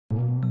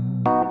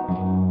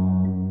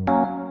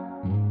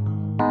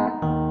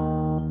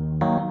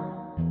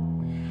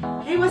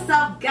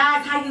up,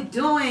 guys? How you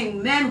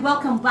doing? Man,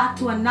 welcome back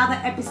to another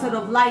episode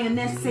of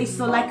Lioness Say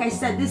So. Like I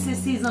said, this is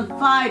season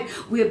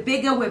 5. We're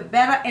bigger, we're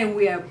better, and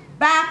we're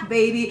back,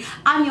 baby.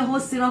 I'm your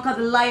host, Sironka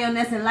the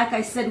Lioness, and like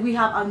I said, we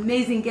have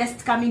amazing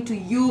guests coming to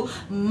you,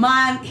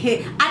 man.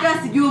 Hey,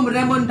 hata sijui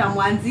mrembo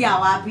nitamwanzia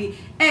wapi.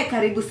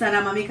 Karibu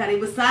sana mami,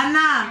 karibu sana.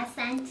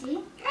 Asante.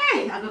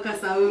 Agoka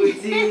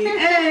sauti.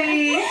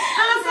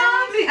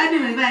 Asante. Hadi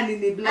umevaa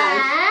nini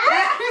black?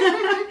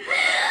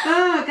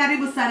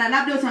 Karibu sana.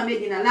 Labda utuambie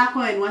jina lako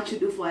and what you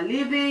do for a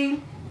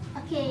living.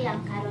 Okay,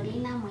 I'm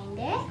Caroline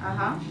Mwende.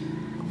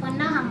 For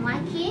now, I'm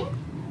working.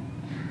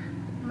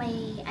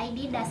 I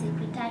did a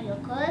secretarial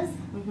course.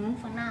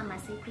 For now, I'm a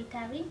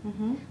secretary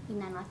in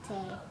an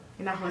hotel.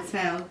 In a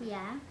hotel?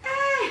 Yeah.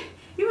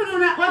 Even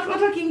though what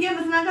wakiingia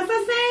mnasemanga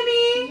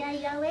saseni. Yeah,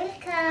 you're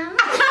welcome.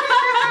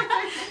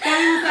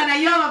 Karibu sana.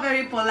 You have a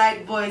very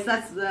polite voice.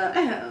 That's the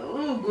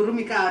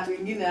gurumi ka watu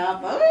wengine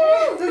hapa.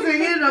 Sasa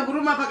wengine na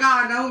guruma paka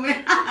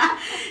wanaume.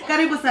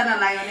 Karibu sana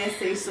Lioness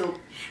Say So.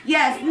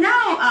 Yes,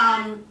 now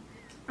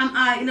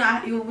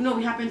you know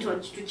we happened to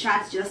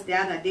chat just the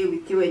other day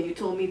with you, and you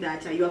told me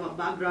that you have a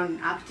background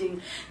in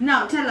acting.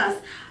 Now tell us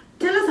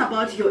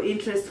about your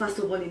interest first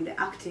of all in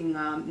the acting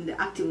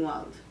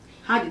world.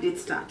 How did it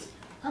start?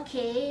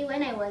 Okay,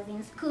 when I was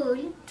in school,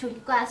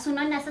 tulikuwa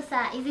sunaona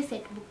sasa hizi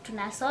setbook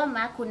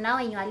tunasoma, kuna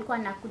wenye walikuwa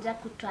nakuja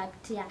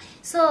kutuactia.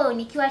 So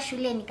nikiwa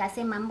shule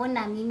nikasema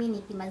mbona mimi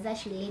nikimaza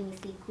shule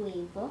nisikuwe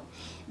hivyo.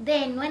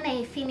 Then when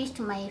I finished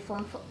my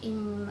form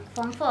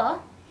 4,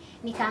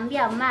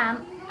 nikaambia mom,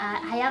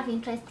 I have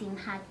interest in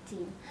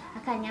acting.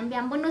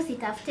 Akaniambia mbona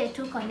usitafute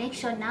tu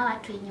connection na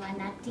watu wenye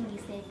wana acting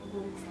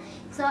setbooks.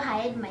 So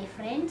I had my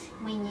friend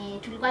mwenye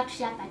tulikuwa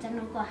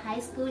tushapatana huko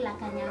high school,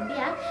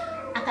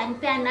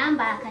 akanipea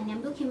namba,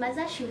 akaniambia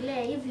ukimaliza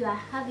shule if you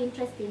have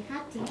interest in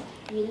acting,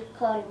 you will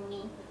call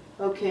me.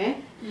 Okay.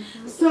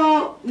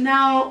 So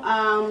now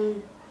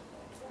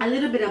a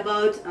little bit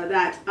about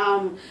that.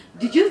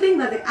 Did you think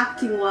that the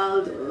acting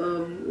world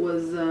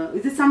was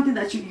is it something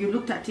that you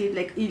looked at it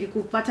like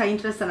ilikupata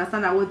interest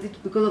sana, was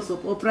it because of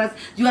soap operas?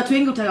 You are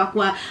trying to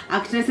kuwa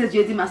actresses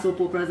jezi ma soap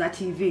operas at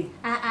TV?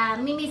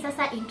 Mimi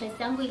sasa interest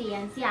yangu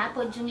ilianzia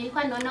hapo juu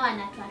nilikuwa naona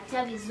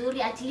wanatuactia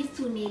vizuri, at least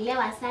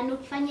unielewa sana,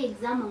 ukifanya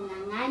exam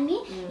ungangani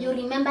you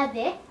remember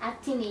the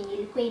acting yenye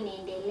ilikuwa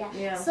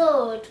inaendelea.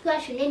 So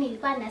tukiwa shule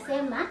nilikuwa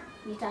nasema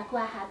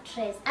nitakuwa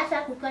actress.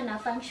 Hata kukiwa na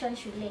function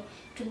shule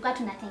tulikuwa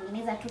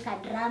tunatengeneza tu ka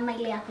drama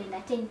ile ya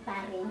kuentertain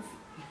parents.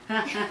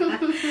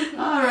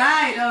 all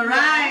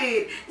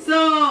right.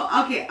 So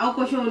okay,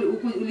 uko shule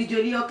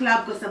ulijolio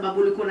club kwa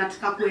sababu ulikuwa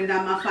unataka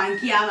kuenda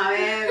mafanki ama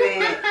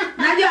wewe.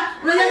 Unajua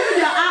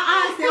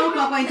sio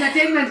kwa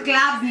entertainment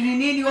clubs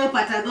nini wewe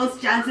upata those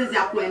chances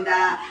ya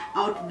kuenda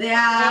out there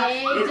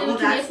and all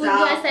that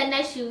stuff.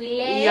 Sana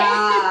shule.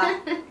 Yeah.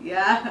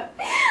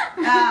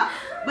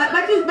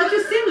 But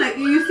you seem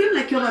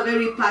like you have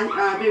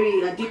a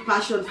very deep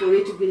passion for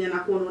it kwenye na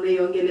kuona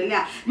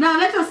unaiongelelea. Now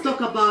let us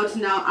talk about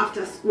now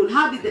after school.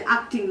 How did the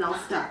acting now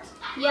start?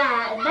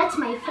 Yeah, that's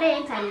my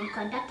friend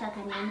alincontact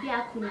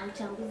akaniambia kuna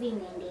uchambuzi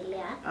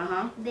inaendelea.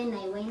 Then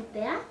I went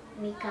there,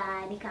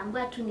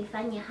 nikaambiwa tu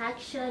nifanye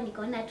action,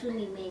 nikaona tu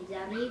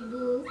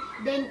nimejaribu,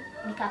 then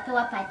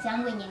nikapewa part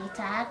yangu yenye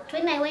nitaact.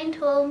 When I went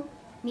home,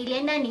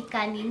 nilienda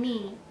inaitwaje?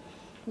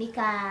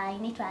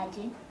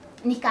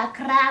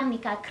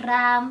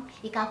 Nikakram,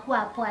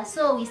 ikakuwa poa.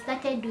 So we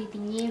started with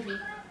Nyeri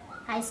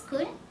High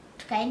School.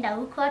 Tukaenda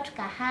huko,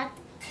 tukahack.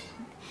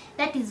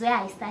 That is where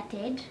I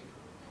started.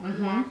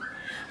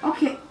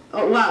 Okay.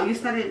 Oh wow, you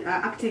started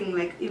acting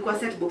like it was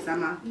setbooks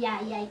ama?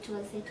 Yeah, it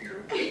was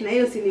setbooks. Na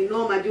hiyo si ni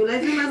noma juu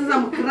lazima sasa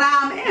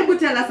mkram. Hebu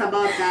tell us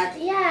about that.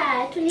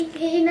 Yeah,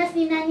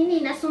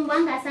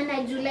 inasumbuanga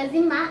sana juu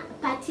lazima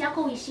part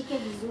yako uishike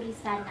vizuri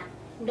sana.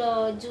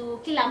 Ndo juu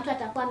kila mtu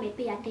atakuwa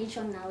amepay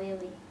attention na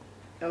wewe.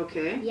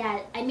 Okay. Yeah,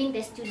 I mean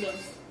the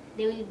students,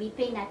 they will be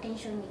paying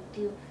attention with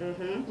you.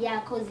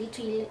 Yeah, cause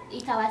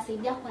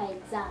itawasaidia kwa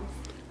exams.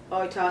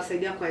 Oh,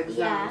 itawasaidia kwa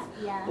exams.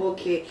 Yeah.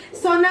 Okay.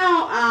 So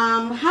now,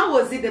 how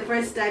was it the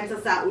first time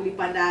sasa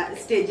ulipanda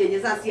stage yenye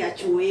sasa ya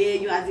chuo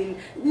yenyu, as in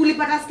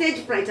ulipata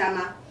stage fright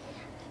ama?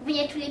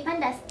 When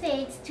tulipanda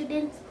stage,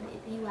 students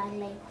they were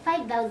like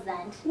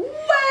 5,000.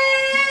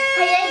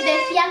 I had the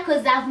fear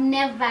cause I've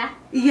never.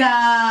 Yeah,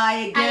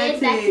 I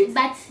get it.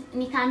 But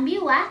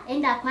nikaambiwa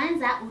enda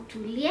kwanza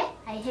utulie.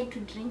 I had to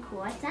drink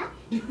water.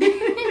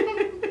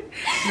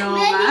 No.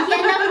 When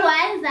nikienda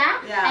kwanza,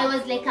 I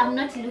was like I'm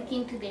not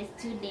looking to the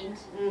student.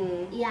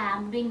 Yeah,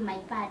 I'm doing my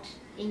part.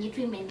 And you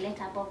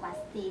let up off a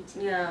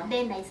stage. Yeah.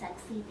 Then I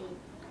succeeded.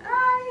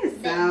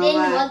 Then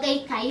waga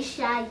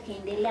ikaisha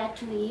ikaendelea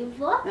tu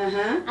hivyo.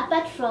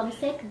 Apart from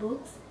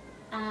setbooks,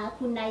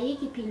 kuna hii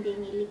kipindi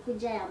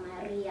nilikuja ya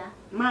Maria.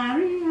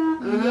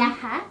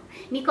 Yeah.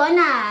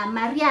 Nikaona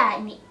Maria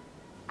ni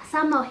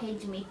somehow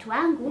age mate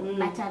wangu,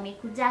 but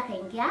amekuja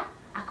akaingia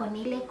akona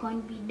ile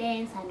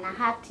confidence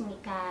ana act,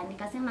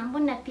 nikasema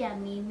mbona pia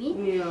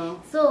mimi.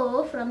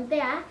 So from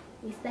there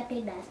we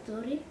started a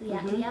story.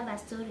 We have a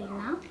story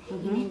now.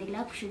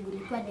 Inaendelea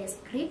kushughulikiwa the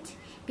script.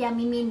 Pia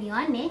mimi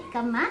nione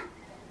kama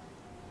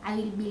I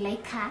will be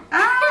like her.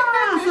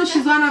 So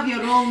she's one of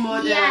your role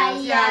models.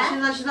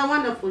 Yeah. She's a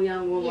wonderful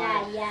young woman.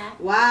 Yeah.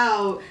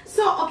 Wow.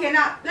 So okay,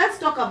 now let's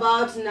talk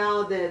about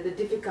now the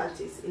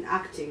difficulties in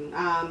acting.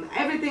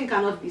 Everything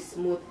cannot be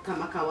smooth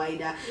kama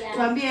kawaida. Yeah.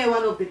 Tuambie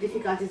one of the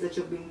difficulties that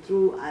you've been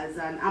through as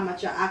an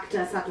amateur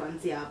actor. Sasa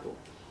tuanzie hapo.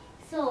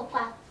 So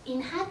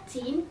in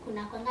acting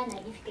kuna kwanga na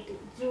difficulty.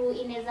 Juu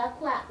inaweza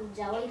kuwa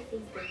hujawahi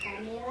face the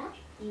camera.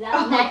 You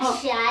are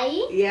not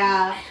shy.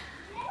 Yeah.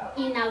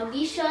 In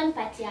audition,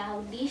 party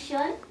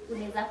audition,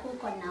 unaweza kuwa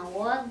uko na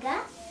woga.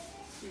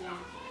 Yeah.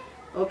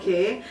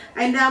 Okay.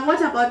 And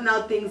what about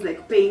now things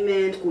like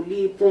payment,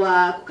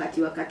 kulipwa,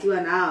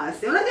 kukatiwa na hawa?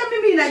 Unajua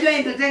mimi najua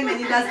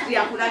entertainment industry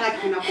hakunanga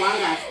kitu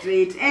kuanga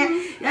straight.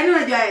 Yani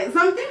unajua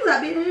some things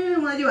are been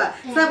unajua.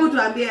 Sababu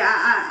tuambie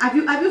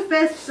have you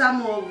faced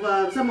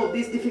some of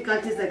these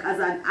difficulties like as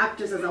an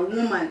actress, as a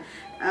woman?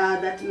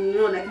 That you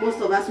know, like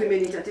most of us women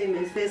in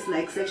entertainment face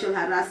like sexual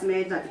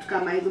harassment na vitu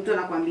kama hizo. Mtu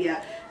anakuambia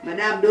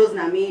madam dose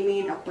na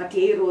mimi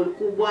nitakupatia hii role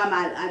kubwa,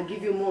 I'll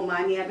give you more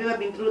money. Have you ever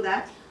been through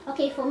that?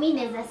 Okay, for me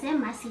naweza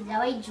sema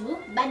sijawahi juu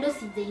bado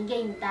sijaingia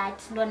in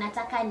that, ndo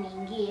nataka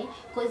niingie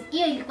because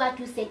hiyo ilikuwa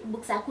tu set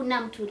books,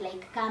 hakuna mtu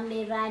like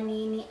camera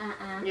nini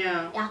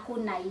Yeah.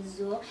 Hakuna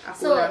hizo.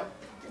 So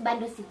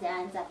bado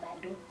sijaanza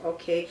bado.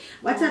 Okay.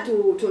 Wacha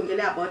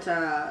tuongelea about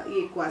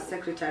hii kwa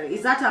secretary.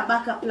 Is that a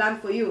backup plan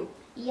for you?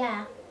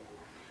 Yeah.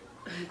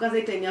 Because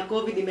the time ya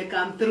COVID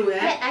imecome through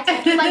Acha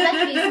kwanza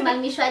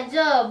tulisimamishwa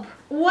job.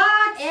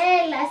 What?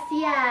 Last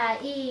year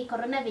hii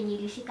corona venye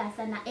ilishika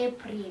sana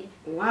April.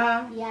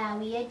 Wow. Yeah,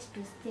 we had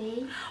to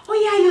stay. Oh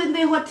yeah, you're in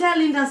the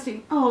hotel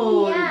industry.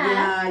 Oh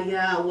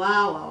Yeah.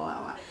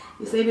 Wow.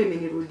 You say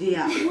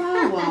imenirudia.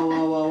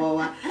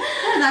 Wow.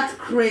 That's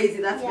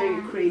crazy. That's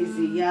very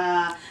crazy.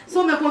 Yeah.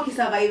 So umekuwa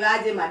kisurvive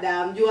aje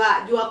madam? Jua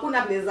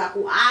hakuna place za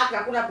kuact,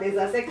 hakuna place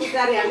za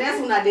secretary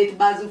unless una date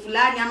bazu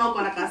fulani ama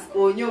uko na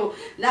kasponyo.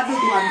 Labda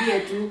tuambie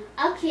tu.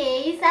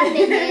 Okay, sasa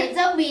the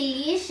job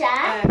ilisha.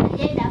 I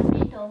had a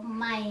friend of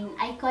mine.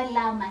 I call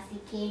her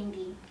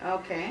Masikendi.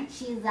 Okay.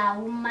 She's a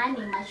woman,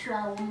 a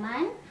mature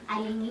woman.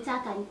 Aliniita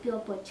akanipea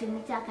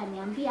opportunity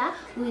akaniambia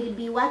we'll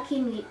be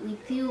working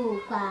with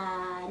you kwa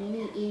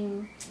nini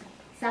in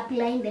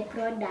supplying the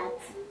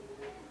products.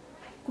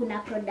 Kuna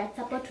products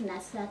hapo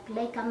tuna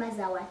supply kama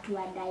za watu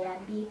wa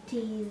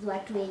diabetes,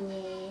 watu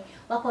wenye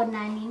wako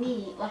na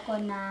nini,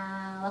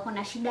 wako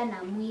na shida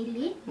na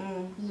mwili.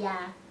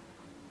 Yeah.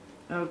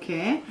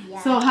 Okay.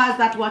 Yeah. So how's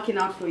that working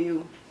out for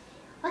you?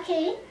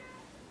 Okay.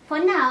 For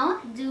now,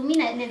 juu mimi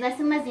naweza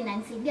sema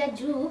zinanisaidia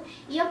juu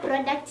hiyo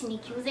product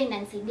nikiuza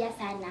inanisaidia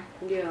sana.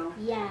 Ndio.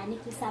 Yeah,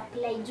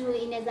 nikisupply juu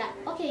inaweza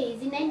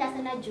zinaenda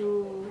sana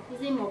juu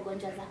hizi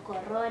magonjwa za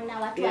corona,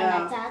 watu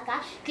wanataka,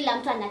 kila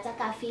mtu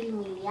anataka feel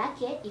mwili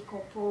yake iko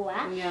poa.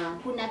 Yeah.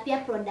 Kuna pia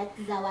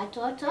products za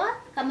watoto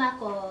kama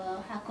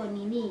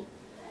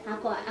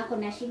ako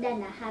na shida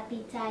na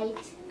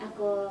appetite,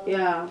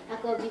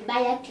 ako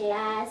vibaya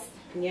class.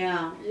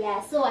 Yeah.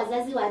 So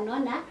wazazi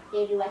wanaona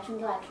ili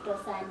wachunge watoto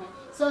sana.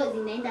 So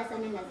zinaenda sana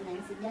na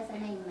zinanisaidia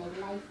sana in my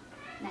life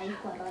na hii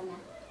corona.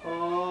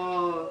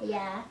 Oh.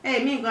 Yeah.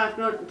 Mimi kwa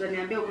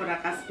utaniambia uko na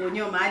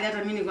kasponyo mahali hata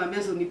mimi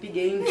nikwambia so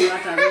nipige inzi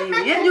hata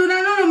mimi.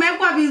 Unaona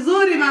umekuwa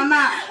vizuri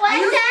mama. Are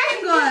you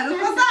single?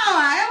 Uko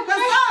sawa? Uko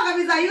sawa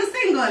kabisa. Are you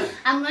single?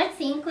 I'm not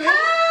single.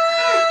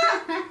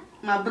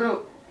 My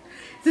bro.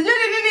 Sijui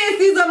nini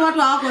season watu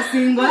hawako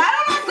single. I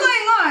don't know what's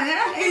going on.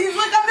 It's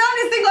like I'm the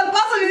only single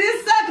person in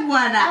this set,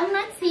 bwana. I'm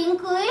not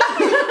single.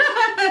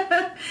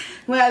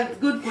 Well,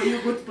 good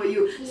for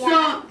you. Yeah.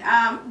 So,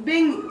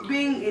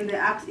 being in the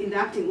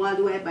acting world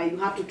whereby you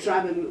have to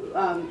travel,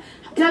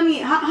 tell me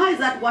how is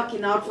that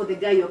working out for the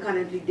guy you're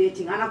currently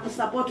dating?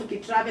 Anakusupport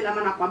ukitravel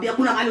ama anakuambia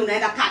kuna mahali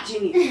unaenda kaa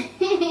chini?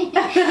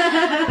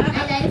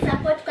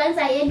 Ananisupport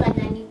kwanza, yeye ndo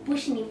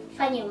ananipush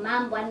nifanye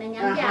mambo,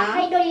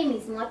 ananiambia idling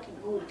is not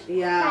good.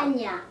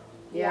 Fanya.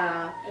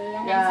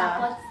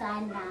 Ananisupport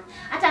sana.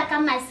 Hata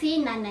kama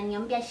sina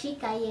ananiambia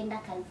shika ienda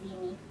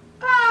kazini.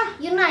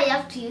 You know I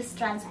have to use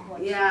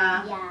transport.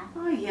 Yeah.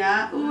 Oh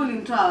yeah.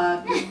 Ulimtoa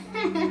wapi?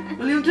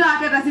 Ulimtoa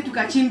wapi hata sisi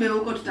tukachimbe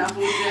huko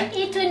tutafute?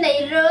 Itu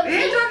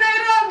Nairobi.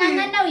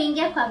 Ngana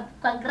uingie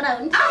kwa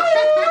ground.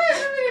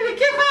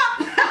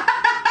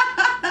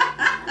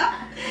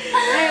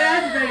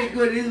 That's very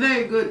good. It's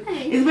very good.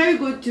 It's very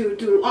good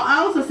to I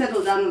also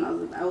settled down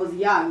when I was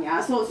young,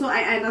 yeah. So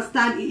I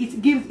understand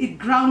it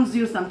grounds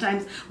you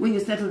sometimes when you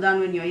settle down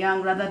when you're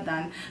young rather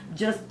than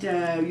just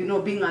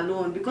being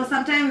alone, because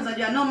sometimes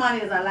no man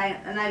is an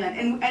island,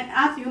 and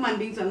as human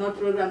beings are not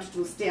programmed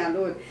to stay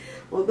alone,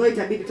 although it's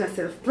a bit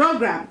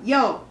self-programmed.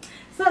 So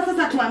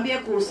sasa tuambie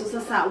kuhusu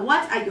sasa,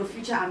 what are your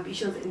future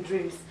ambitions and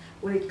dreams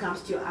when it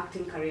comes to your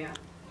acting career?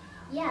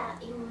 Yeah,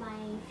 in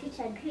my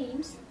future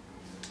dreams,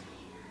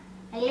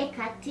 I like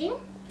acting.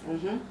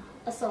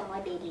 Also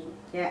modeling.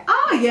 Yeah.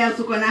 Oh yes,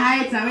 uko na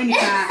height na when you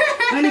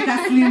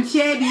slim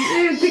shady,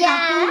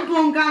 tika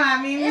pum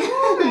kama mimi.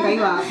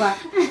 Ngaiwa hapa.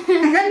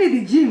 Ngani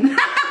the gym.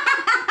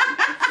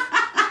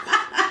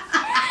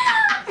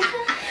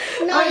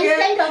 No,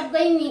 instead of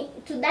going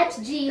to to that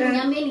gym,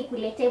 niambie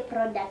nikulete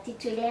product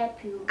it will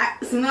help you.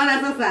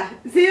 Sinaona sasa.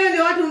 Sio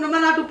ndio watu ndio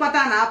maana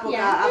tupatana hapo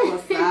hapo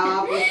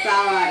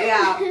sawa.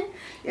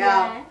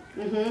 Yeah.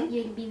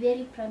 You'll be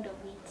very proud of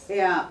it.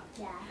 Yeah.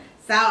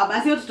 Sawa,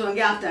 basi hiyo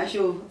tutaongea after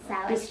show.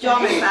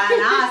 Tusichome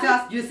sana.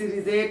 Sasa sijui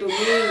siri zetu mimi.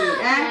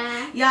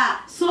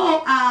 Yeah.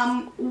 So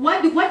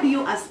what do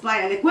you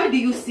aspire? Like where do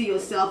you see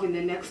yourself in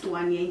the next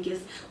 1 year in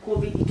case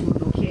COVID it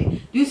will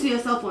okay? Do you see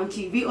yourself on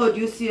TV or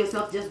do you see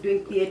yourself just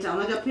doing theater?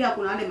 Unajua pia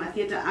kuna wale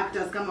theater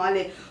actors kama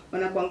wale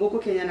wanakuanga huko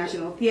Kenya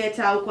National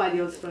Theatre huko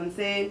Alliance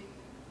Française.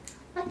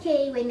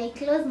 Okay, when I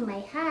close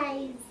my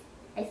eyes,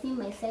 I see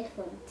myself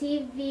on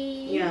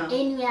TV,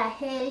 anywhere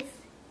else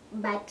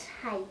but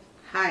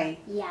high.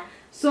 Yeah.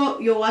 So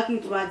you're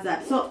working towards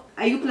that. So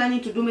are you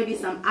planning to do maybe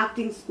some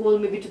acting school,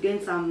 maybe to gain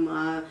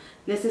some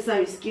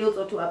necessary skills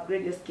or to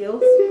upgrade your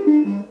skills?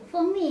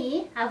 For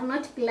me, I've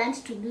not planned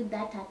to do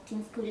that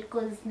acting school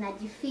because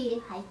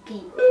najifeel I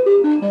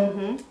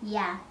can.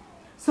 Yeah.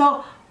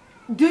 So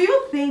do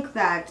you think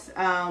that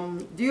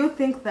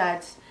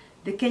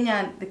the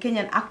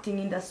Kenyan acting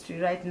industry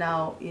right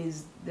now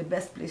is the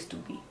best place to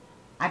be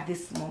at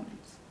this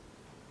moment?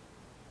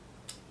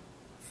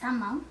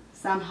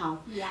 Somehow.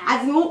 Yeah.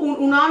 As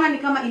unaona ni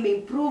kama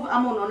improve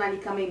ama unaona ni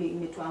kama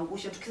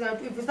imetuangusha. Tukisema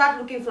if we start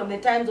looking from the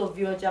times of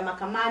Vioja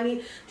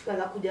Makamani,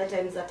 tukaanza kuja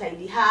times za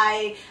Tidy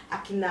High,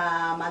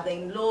 akina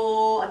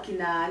mother-in-law,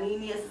 akina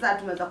nini, sasa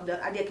tumeanza kuja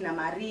hadi akina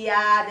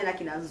Maria, then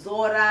akina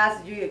Zora,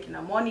 sijui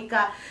akina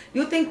Monica.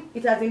 Do you think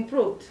it has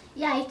improved?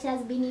 Yeah, it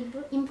has been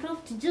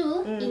improved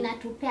juu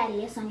inatupea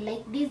lesson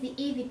like this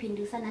hivi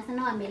pindu sana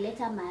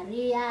wameleta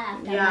Maria,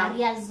 after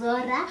Maria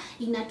Zora,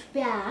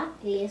 inatupea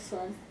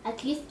lessons.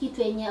 At least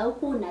kitu yenye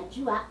huku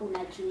unajulia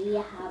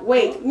hapo.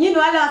 Wait, nyinyi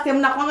wale wase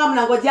mnakwanga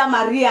mnangojea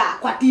Maria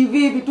kwa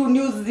TV vitu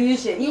news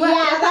ziishe.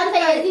 Kwanza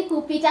yezi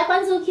kupita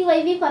kwanza ukiwa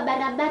hivi kwa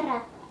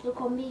barabara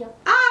uko mbio.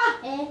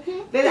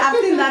 Then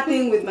I've seen that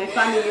thing with my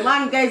family.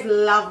 Man, guys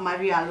love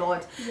Maria a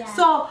lot. Yeah.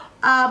 So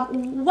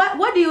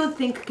what do you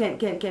think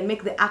can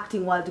make the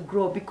acting world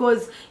grow?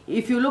 Because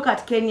if you look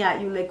at Kenya,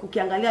 you like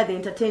ukiangalia the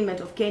entertainment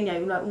of Kenya,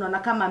 unaona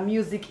kama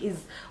music is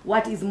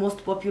what is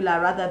most popular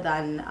rather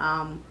than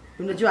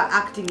unajua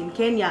acting in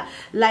Kenya.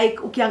 Like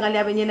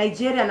ukiangalia venye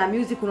Nigeria na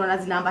music unaona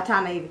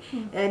zinaambatana hivi.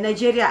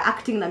 Nigeria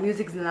acting na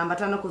music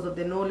zinaambatana because of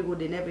the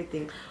Nollywood and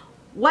everything.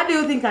 What do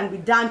you think can be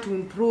done to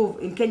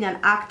improve in Kenyan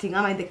acting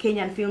ama in the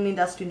Kenyan film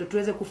industry ndio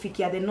tuweze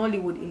kufikia the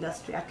Nollywood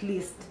industry at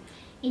least?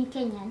 In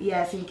Kenya?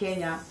 Yes, in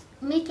Kenya.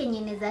 Mi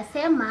Kenya naweza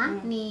sema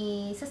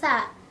ni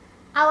sasa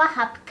our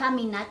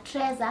upcoming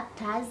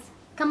actors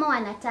kama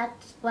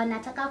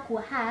wanataka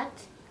kuact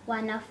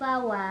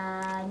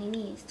wanafaa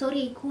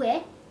story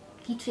ikue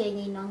kitu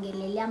yenye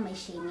inaongelelea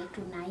maisha yenye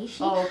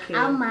tunaishi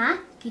ama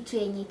kitu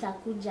yenye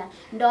itakuja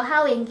ndo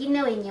hao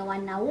wengine wenye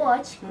wana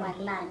watch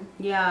wa learn.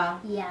 Yeah.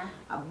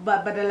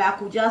 Badala ya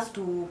just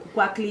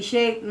kwa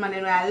cliche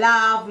maneno ya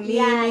love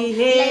nini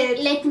hate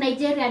like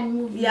Nigerian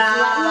movies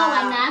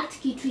wana act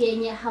kitu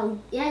yenye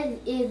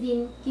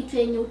kitu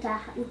yenye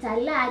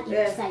utalearn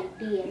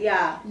ikusaidie.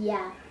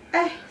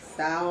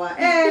 Sawa.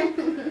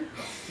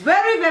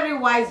 Very, very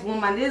wise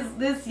woman.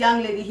 This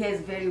young lady here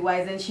is very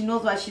wise and she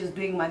knows what she's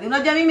doing, man.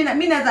 Unajua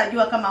mimi naweza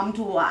jua kama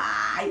mtu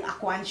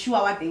ako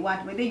unsure what they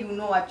want, whether you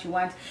know what you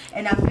want,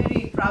 and I'm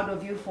very proud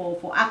of you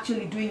for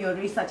actually doing your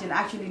research and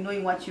actually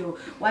knowing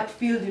what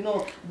field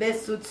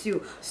best suits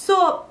you.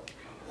 So,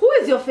 who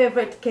is your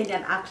favorite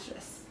Kenyan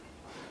actress?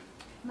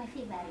 My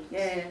favorite?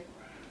 Yeah.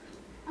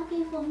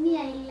 Okay, for me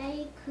I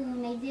like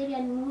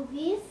Nigerian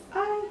movies.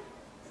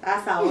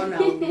 Sasa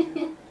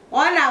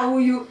ona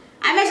huyu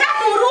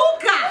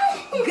ameshakuruka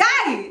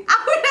gari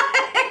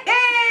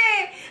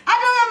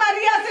hata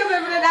Maria sio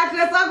favorite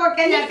actress wako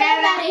Kenya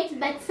favorite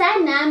but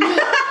sana mimi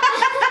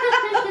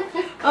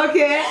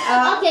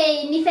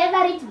okay ni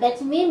favorite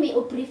but mimi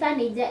uprefer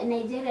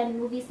Nigerian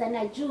movies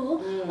sana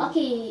juu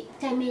okay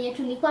time yenye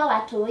tulikuwa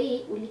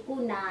watoi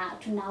ulikuwa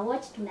tuna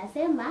watch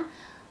tunasema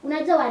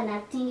unajua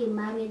wanatingi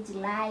marriage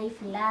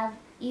life love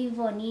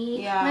hivyo ni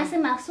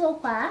unasema so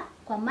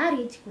kwa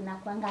marriage kuna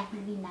kwanga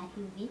hivi na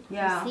hivi.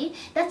 You see,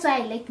 that's why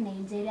I like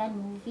Nigerian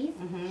movies.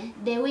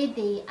 The way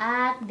they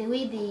act, the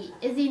way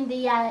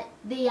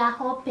they are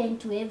open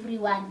to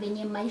everyone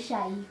venye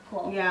maisha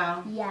iko.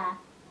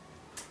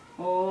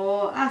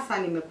 Asa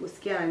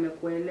nimekusikia na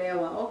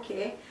nimekuelewa.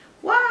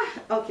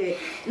 Okay.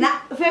 Na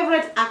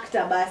favorite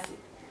actor basi?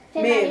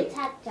 Favorite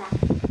actor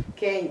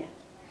Kenya.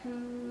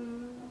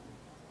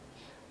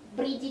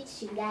 Bridget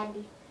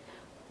Shigadi.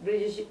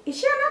 Is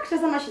she an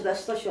actress or she's a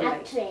socialite?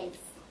 Actress.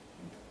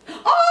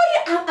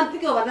 I'm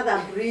thinking of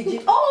another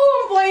Bridget.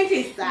 Point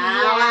is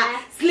sawa.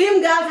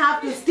 Slim girls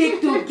have to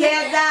stick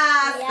together.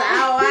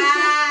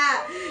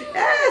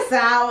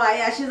 Sawa.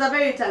 Yeah, she's a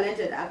very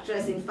talented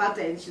actress, in fact,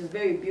 and she's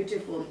very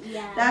beautiful.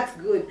 That's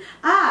good.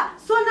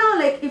 So now,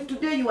 like, if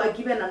today you are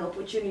given an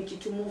opportunity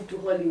to move to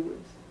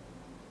Hollywood,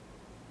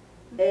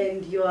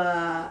 and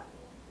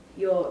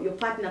your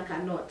partner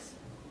cannot,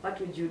 what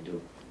would you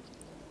do?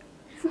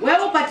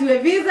 Wewe upatiwe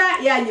visa,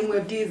 yeye anyimwe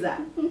visa.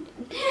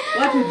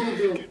 What would you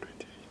do?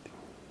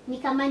 Ni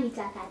kama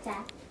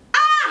nitakataa.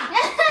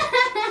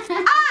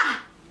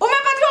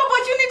 Umepatiwa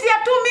opportunity ya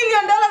 $2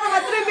 million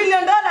or $3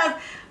 million.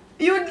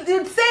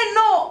 You'd say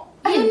no.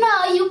 You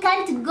know, you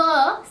can't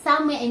go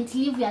somewhere and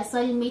leave your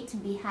soulmate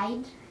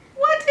behind.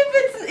 What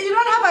if you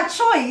don't have a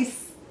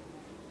choice?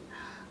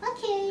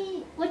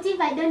 Okay, what if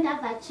I don't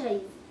have a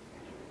choice?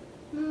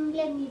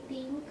 Let me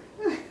think.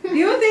 Do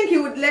you think he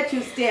would let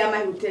you stay or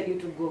he would tell you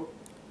to go?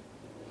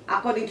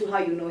 According to how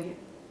you know him.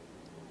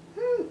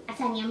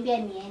 Ataniambia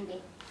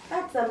niende.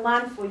 That's a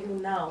man for you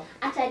now.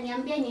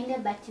 Ataniambia niende,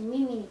 but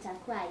mimi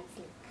nitakuwa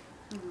like.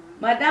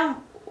 Madam,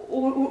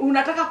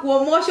 unataka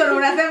kuomotion na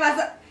unasema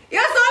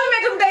your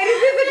soulmate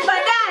mtairevisit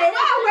baadaye.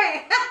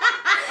 Wewe.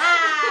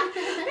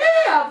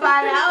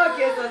 Hapana.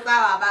 Okay, so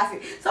sawa basi.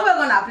 So we're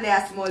going to play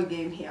a small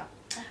game here.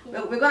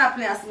 Okay. We're going to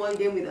play a small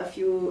game with a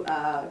few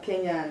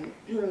Kenyan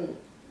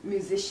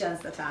musicians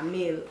that are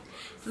male.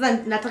 Sasa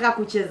nataka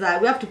kucheza.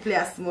 We have to play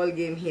a small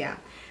game here.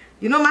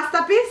 You know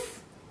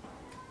Masterpiece?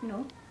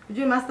 No.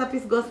 Do you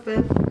Masterpiece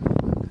gospel?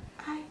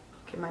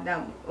 Okay,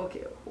 madam.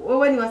 Okay.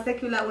 When you are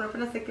secular,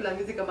 unapenda secular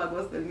music ama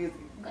gospel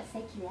music?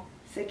 Secular.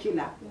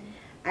 Secular.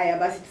 Aya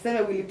basi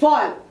tuseme Willy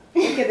Paul.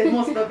 Okay, the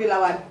most popular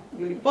one.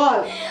 Willy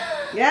Paul.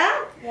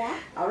 Yeah? Yeah.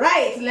 All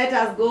right, let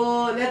us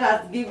go. Let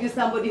us give you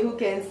somebody who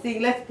can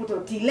sing. Let's put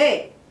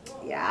Otile.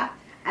 Yeah?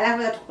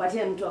 Alafu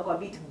tukupatie mtu wa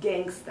beat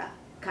gangster,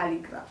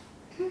 calligraph.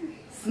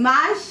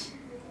 Smash,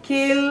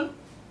 kill,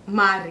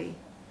 marry.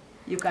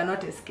 You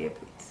cannot escape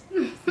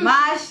it.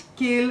 Smash,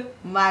 kill,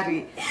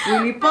 marry.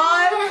 Willy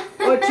Paul,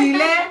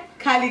 Otile,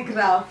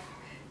 calligraph.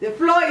 The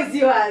floor is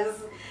yours.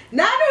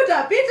 Nani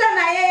utapita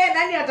na yeye,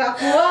 nani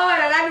atakuoa,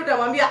 na nani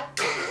utamwambia?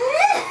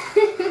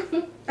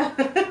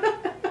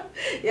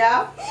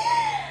 Yeah.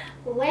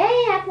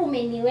 Wewe hapo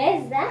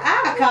umeniweza.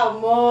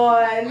 Come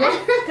on.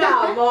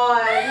 Come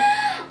on.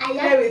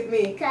 Play with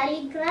me.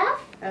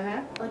 Calligraph.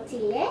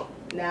 Otile.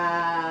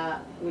 Na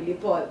Willy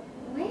Paul.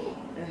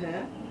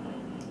 Where?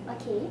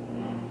 Okay.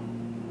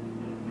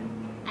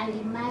 I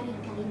will marry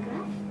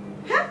calligraph.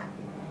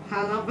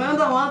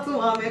 Anapenda watu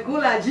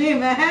wamekula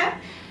gym,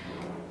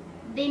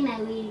 Then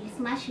I will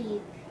smash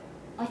with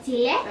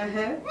Otile.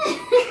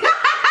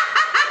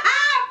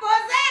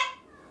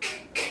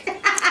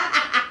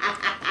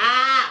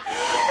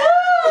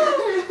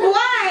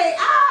 Why?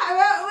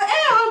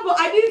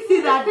 I didn't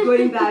see that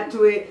going that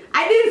way.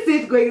 I didn't see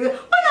it going that way.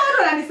 But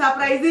now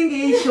surprising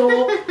issue.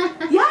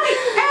 Yeah,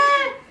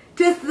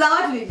 taste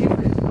out with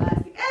different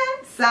basi.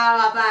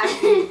 Sawa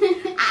basi.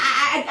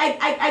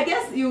 I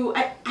guess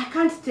I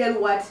can't tell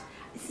what.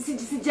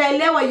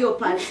 Sijaelewa your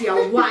part here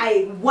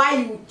why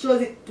you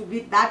chose it to be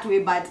that way,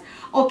 but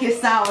okay,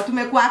 sawa,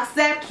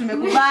 accept,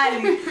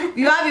 tumekubali.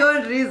 You have your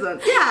own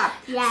reasons. Yeah.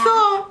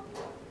 So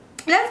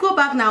let's go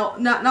back now.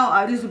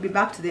 Now this will be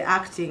back to the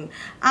acting.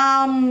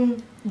 Do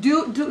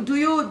you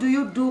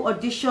do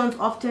auditions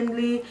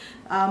oftenly?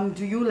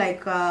 Do you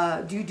like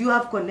do you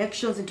have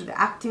connections into the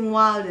acting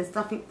world and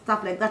stuff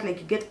like that? Like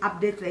you get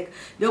updates like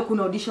leo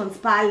kuna auditions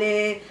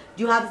pale.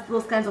 Do you have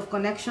those kinds of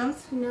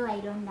connections? No, I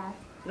don't have.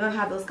 You don't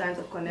have those kinds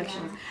of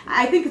connections. Yeah.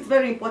 I think it's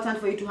very important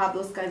for you to have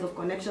those kinds of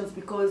connections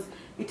because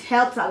it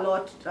helps a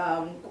lot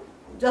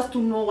just to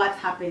know what's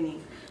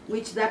happening,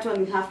 which that one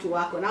you have to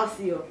work on. I'll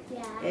see you.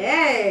 Yeah.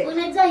 Hey.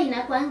 Unajua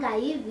inakuanga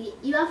hivi,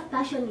 you have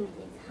passion in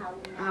it.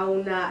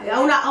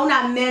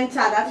 Hauna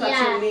mentor, that's what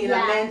you mean,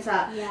 a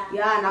mentor.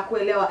 Yeah,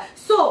 nakuelewa.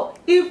 So,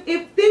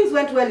 if things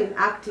went well in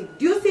acting,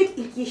 do you see it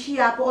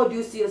ikishia hapo, or do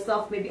you see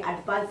yourself maybe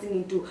advancing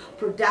into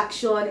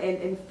production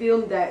and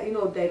film,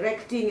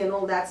 directing and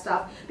all that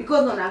stuff?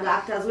 Because nonanga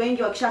actors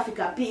wengi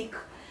wakishafika peak,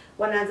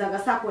 wanaanza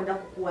sasa kwenda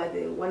kukua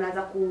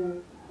wanaanza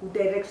ku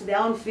direct their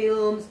own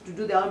films, to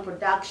do their own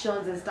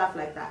productions and stuff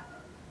like that.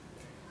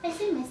 I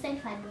see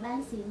myself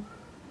advancing.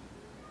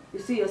 You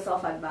see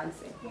yourself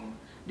advancing? Yeah.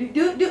 Do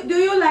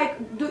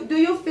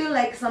you feel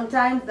like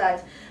sometimes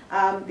that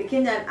the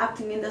Kenyan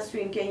acting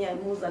industry in Kenya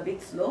moves a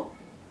bit slow?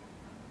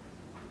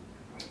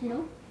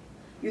 No.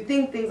 You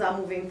think things are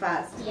moving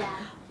fast? Yeah.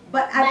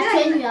 But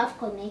when you have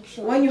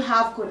connections. When you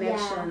have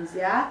connections,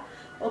 yeah?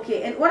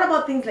 Okay, and what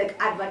about things like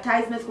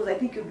advertisements? Because I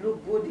think you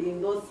look good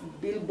in those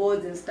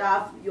billboards and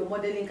stuff, your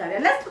modeling career.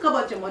 Let's talk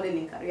about your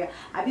modeling career.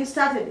 Have you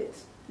started it?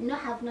 No, I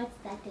have not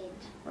started.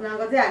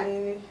 Unangojea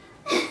nini?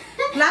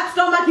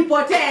 Platform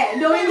akipotee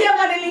ndio uingie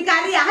modeling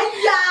career. Haya.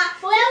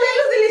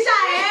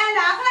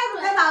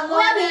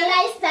 Where will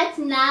I start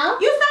now?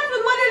 You start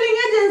with modeling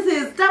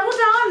agencies.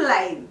 Tafuta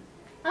online.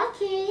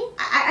 Okay.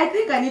 I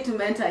think I need to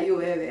mentor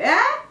you,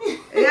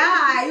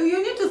 yeah,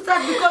 you need to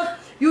start because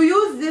you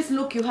use this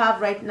look you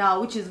have right now,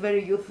 which is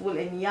very youthful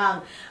and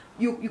young.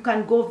 You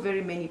can go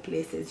very many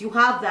places. You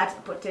have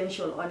that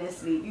potential,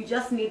 honestly. You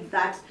just need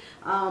that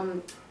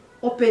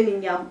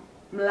opening ya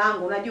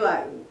mlango.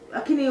 Unajua,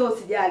 lakini hiyo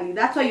sijali.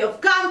 That's why you've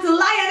come to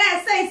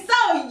Lioness Say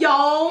So,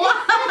 yo.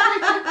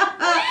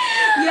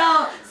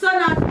 Yo. So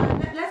now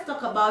let's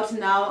talk about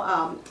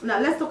now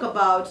let's talk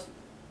about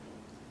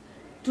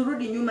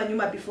turudi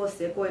nyuma before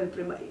Seko and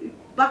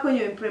back when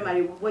you were in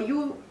primary, were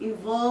you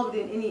involved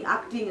in any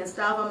acting and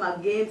stuff,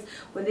 games,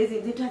 when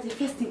there's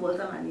festivals?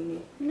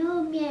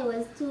 No, me, I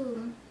was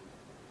too.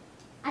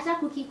 Hata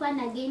kukikuwa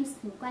na games,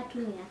 nilikuwa tu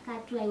ninakaa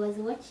tu, I was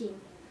watching.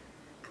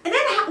 And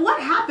then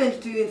what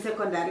happened to you in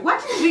secondary? What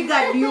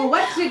triggered you?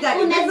 What triggered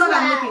you? That's what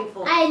I'm looking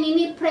for. I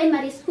nini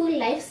primary school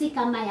life si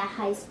kama ya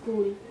high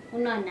school.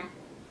 Unaona?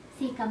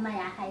 Si kama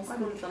ya high school.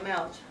 What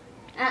ulisomea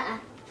ucha?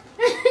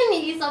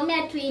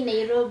 Nilisomea tu in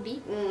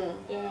Nairobi.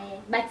 Yeah,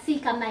 but si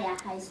kama ya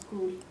high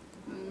school.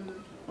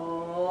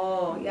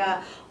 Oh,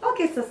 yeah.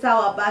 Okay, so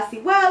sawa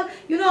basi. Well,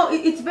 you know,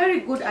 it's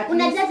very good at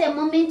least. The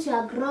moment you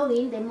are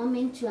growing, the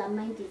moment your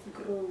mind is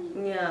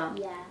growing. Yeah.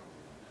 Yeah.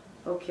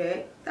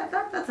 Okay,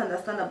 that's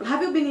understandable.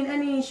 Have you been in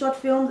any short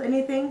films,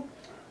 anything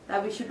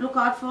that we should look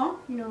out for?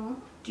 No.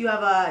 Do you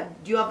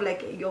have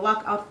like your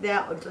work out there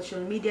on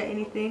social media,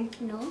 anything?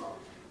 No.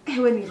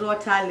 When you raw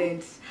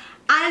talent,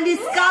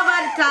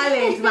 undiscovered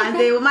talent,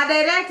 manze. My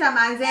director,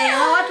 manze.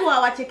 What who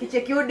are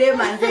cheki you day,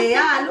 manze.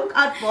 Yeah, look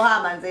out for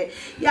her, manze.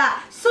 Yeah.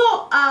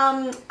 So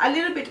a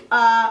little bit.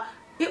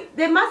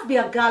 There must be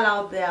a girl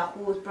out there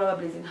who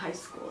probably is in high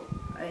school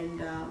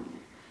and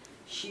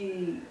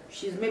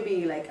she's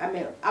maybe like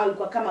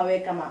alikuwa kama wewe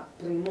kama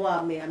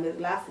primo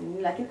relax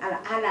lakini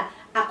ana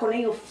akona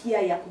hiyo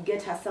fear ya to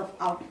get herself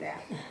out there.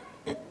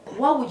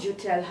 What would you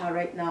tell her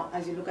right now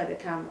as you look at the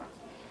camera?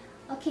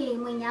 Okay,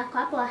 mwenye ako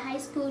hapo high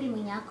school,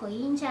 mwenye ako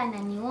inja na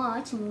ni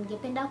watch,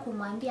 ningependa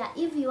kumwambia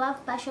if you have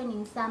passion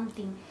in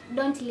something,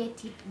 don't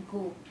let it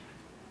go.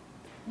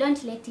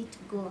 Don't let it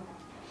go.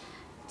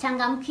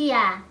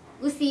 Changamkia.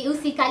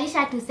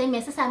 Usikalisha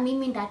tuseme sasa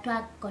mimi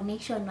ndatoa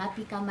connection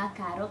wapi kama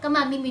Karo.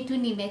 Kama mimi tu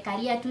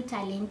nimekalia tu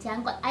talent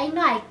yangu. I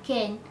know I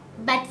can,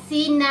 but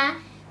sina.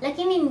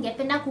 Lakini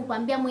ningependa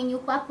kukwambia mwenye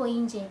uko hapo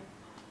nje,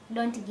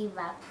 don't give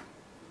up.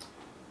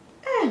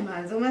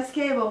 Man, so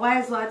umesikia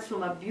wise words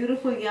from a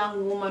beautiful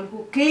young woman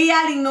who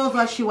clearly knows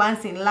what she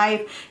wants in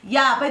life.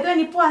 Yeah, by the way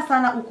ni poa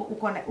sana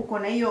uko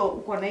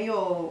na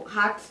hiyo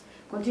heart.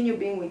 Continue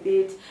being with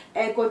it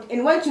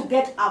and once you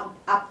get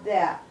up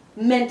there,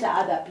 mentor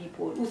other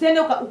people. Usende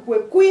ukwe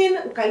queen,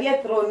 ukalie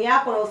throne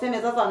yako na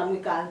useme sasa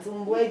wanamwika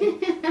antumbweje.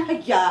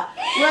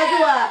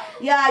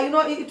 Yeah, you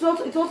know, it's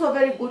also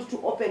very good to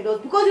open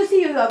doors because you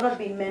see you have not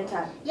been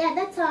mentored. Yeah,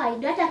 that's how I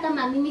do. Hata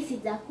kama mimi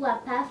sijakuwa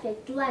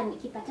perfect,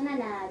 nikipatana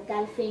na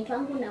girlfriend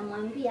wangu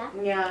namwambia,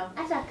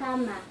 hata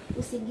kama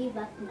usigive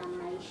up na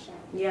maisha.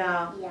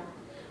 Yeah. Yeah.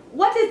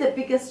 What is the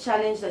biggest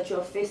challenge that you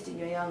have faced in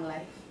your young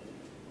life?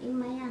 In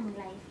my young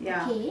life.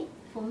 Yeah. Okay,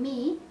 for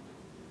me,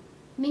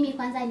 mimi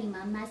kwanza ni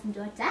mama's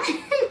daughter.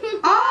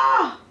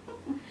 Oh!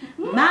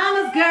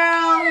 Mama's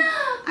girl!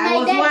 I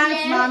was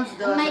once mom's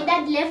daughter. My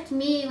dad left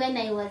me when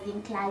I was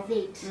in class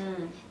 8.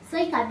 So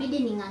ikabidi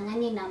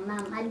ningangane na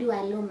mom hadi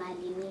walo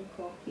mali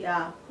niko.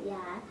 Yeah.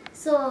 Yeah.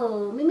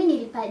 So mimi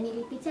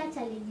nilipitia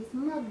challenges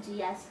mob juu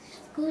ya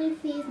school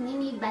fees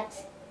nini, but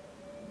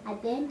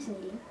at the end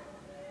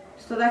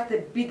So that's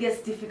the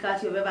biggest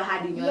difficulty you've ever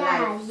had in your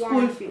life?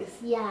 School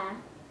fees? Yeah.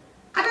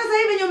 Hata sasa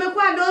hivi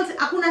umekuwa adult,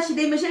 hakuna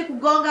shida imesha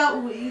kugonga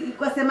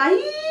ukasema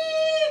hii.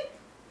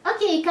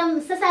 Okay,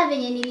 sasa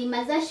venye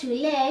nilimaza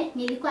shule,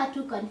 nilikuwa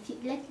tu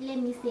confused. Let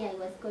me say I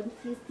was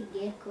confused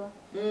geko.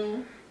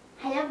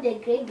 I have the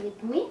grade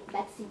with me,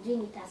 but sijui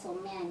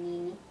nitasomea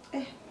nini.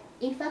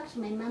 In fact,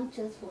 my mom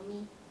chose for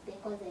me the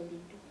course I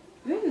did.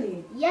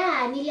 Really?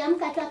 Yeah,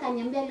 niliamka tu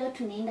akaniambia leo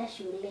tunaenda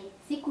shule.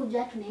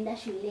 Sikujua tunaenda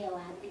shule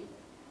wapi.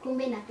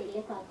 Kumbe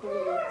napelekwa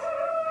college.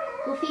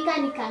 Kufika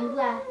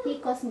nikaambiwa hii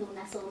course ndio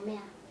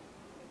unasomea.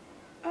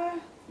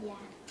 Yeah.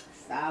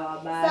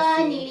 Sawa basi.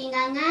 So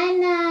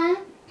nilingangana.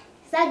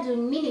 Sasa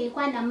mimi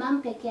nilikuwa na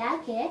mom peke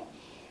yake.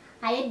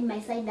 I had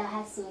my side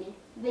hustle.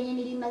 Venye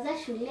nilimaza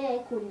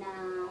shule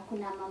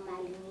kuna mama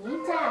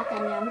aliniita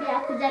akaniambia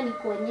kuja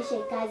nikuonyeshe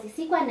kazi.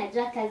 Sikuwa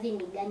najua kazi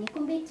ni gani.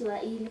 Kumbe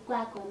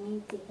ilikuwa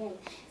community health.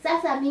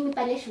 Sasa mimi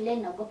pale shule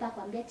naogopa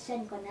kuambia tisha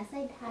niko na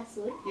side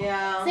hustle.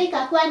 Yeah. So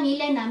ikakuwa ni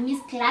ile na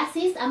miss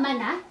classes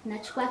ama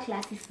nachukua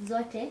classes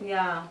zote.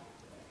 Yeah.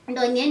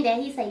 Ndo niende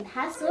hii side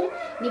hustle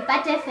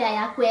nipate fare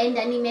ya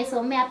kuenda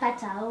nimesomea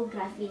pata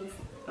graphics.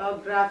 Oh,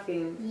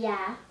 graphics.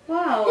 Yeah.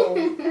 Wow.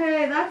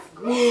 Hey, that's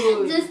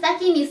good.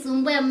 Justaki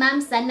nisumbue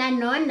mom sana,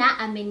 naona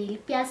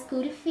amenilipia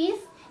school fees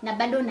na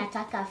bado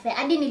nataka fare.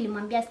 Hadi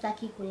nilimwambia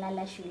sitaki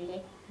kulala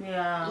shule.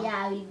 Yeah.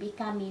 Yeah, I will be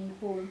coming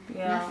home.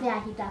 Yeah. Na fare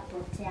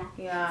hitapotea.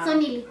 Yeah. So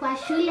nilikuwa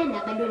shule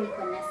na bado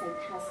niko na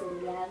side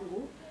hustle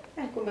yangu.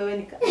 Kumbe wewe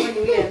ni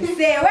ule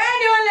msee. Wewe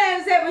ni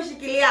ule msee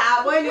mshikilia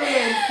hapo. Wewe ni ule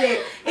msee.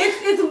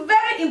 It's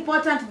very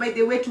important by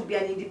the way to be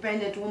an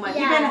independent woman.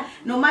 Yeah. Even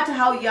no matter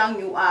how young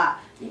you are.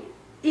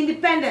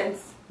 Independence,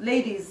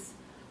 ladies,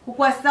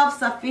 who are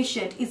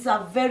self-sufficient, is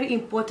a very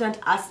important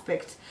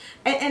aspect.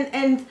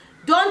 And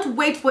don't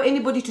wait for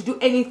anybody to do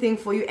anything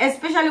for you,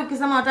 especially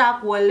ukisema unataka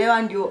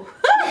kuolewa ndio.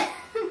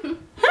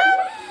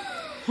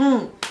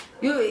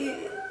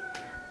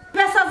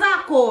 Pesa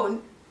zako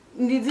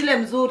ni zile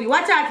mzuri.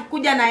 Wacha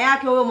akikuja na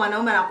yake huyo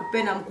mwanaume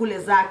anakupenda mkule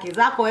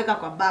zako weka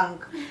kwa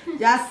bank.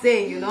 Just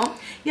saying, you know.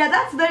 Yeah,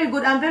 that's very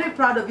good. I'm very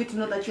proud of you to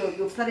know that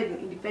you've started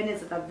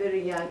independence at a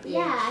very young age.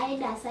 Yeah, I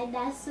does.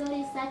 So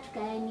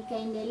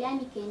nikaendelea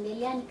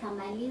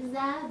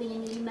nikamaliza. Venye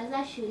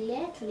nilimaliza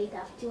shule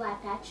tulitafutiwa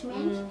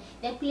attachment.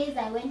 The place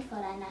I went for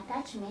an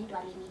attachment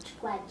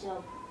walinichukua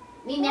job.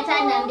 Mimi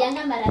hata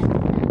naambianga marafiki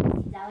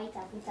zangu sijawahi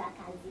tafuta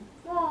kazi.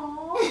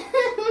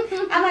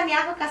 Ama ni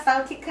yako ka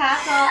sauti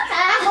kako.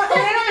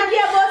 Unaona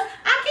naambia boss,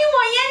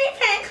 akimwonyeni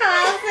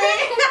kazi.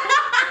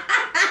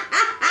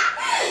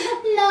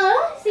 No,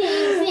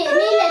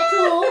 nile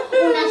tu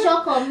una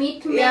show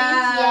commitment.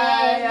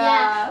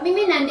 Yeah.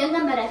 Mimi naambianga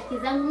marafiki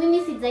zangu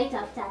mimi sijawahi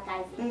tafuta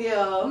kazi.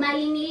 Ndio.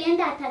 Mali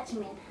nilienda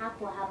attachment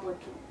hapo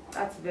tu.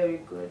 That's very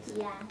good.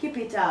 Yeah. Keep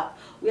it up.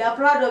 We are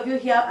proud of you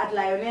here at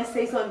Lioness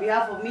Says on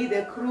behalf of me,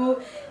 the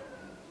crew.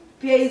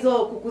 Pia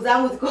hizo kuku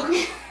zangu ziko.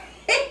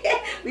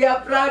 We are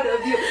proud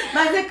of you.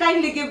 Manze,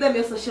 kindly give them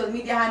your social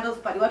media handles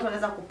pali watu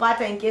wanaweza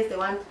kupata in case they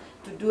want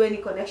to do any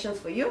connections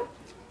for you.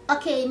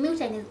 Okay, mimi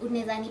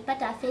unaweza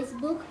nipata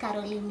Facebook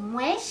Caroline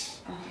Mwende,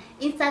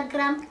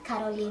 Instagram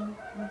Caroline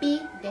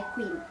B the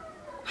Queen.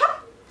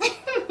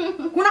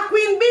 Kuna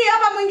Queen B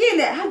hapa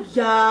mwingine?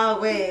 Ya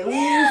we,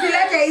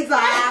 usilete hizo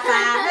hapa.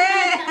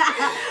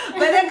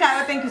 But then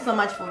Carol, thank you so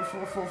much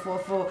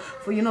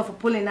for you know, for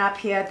pulling up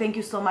here. Thank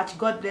you so much.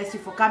 God bless you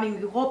for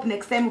coming. We hope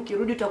next time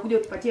ukirudi utakuja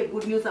utupatie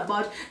good news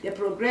about the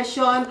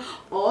progression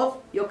of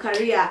your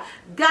career.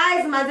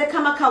 Guys, manze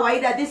kama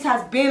kawaida, this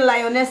has been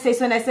Lioness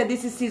Says. When I said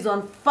this is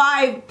season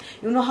 5,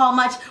 you know how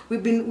much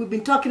we've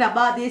been talking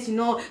about this, you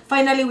know.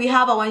 Finally we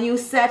have our new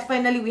set.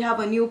 Finally we have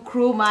a new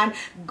crew, man.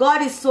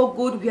 God is so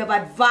good. We have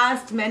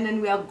advanced, man,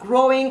 and we are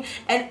growing.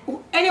 And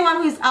anyone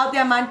who is out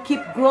there, man,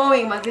 keep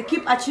growing, man. They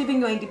keep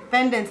achieving your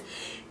independence.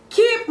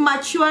 Keep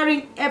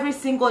maturing every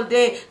single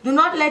day. Do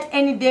not let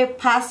any day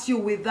pass you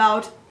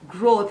without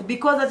growth,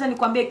 because acha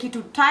nikwambie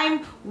kitu,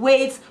 time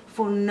waits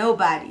for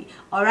nobody.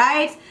 All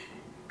right,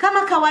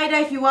 kama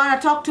kawaida, if you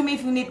want to talk to me,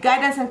 if you need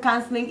guidance and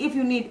counseling, if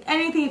you need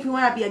anything, if you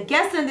want to be a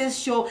guest in this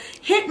show,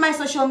 hit my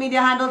social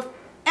media handles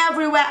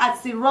everywhere at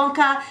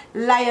Sironka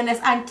Lioness.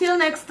 Until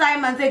next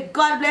time, and say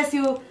God bless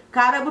you.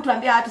 Karibu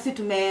tuambia watu si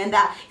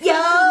tumeenda. Yo!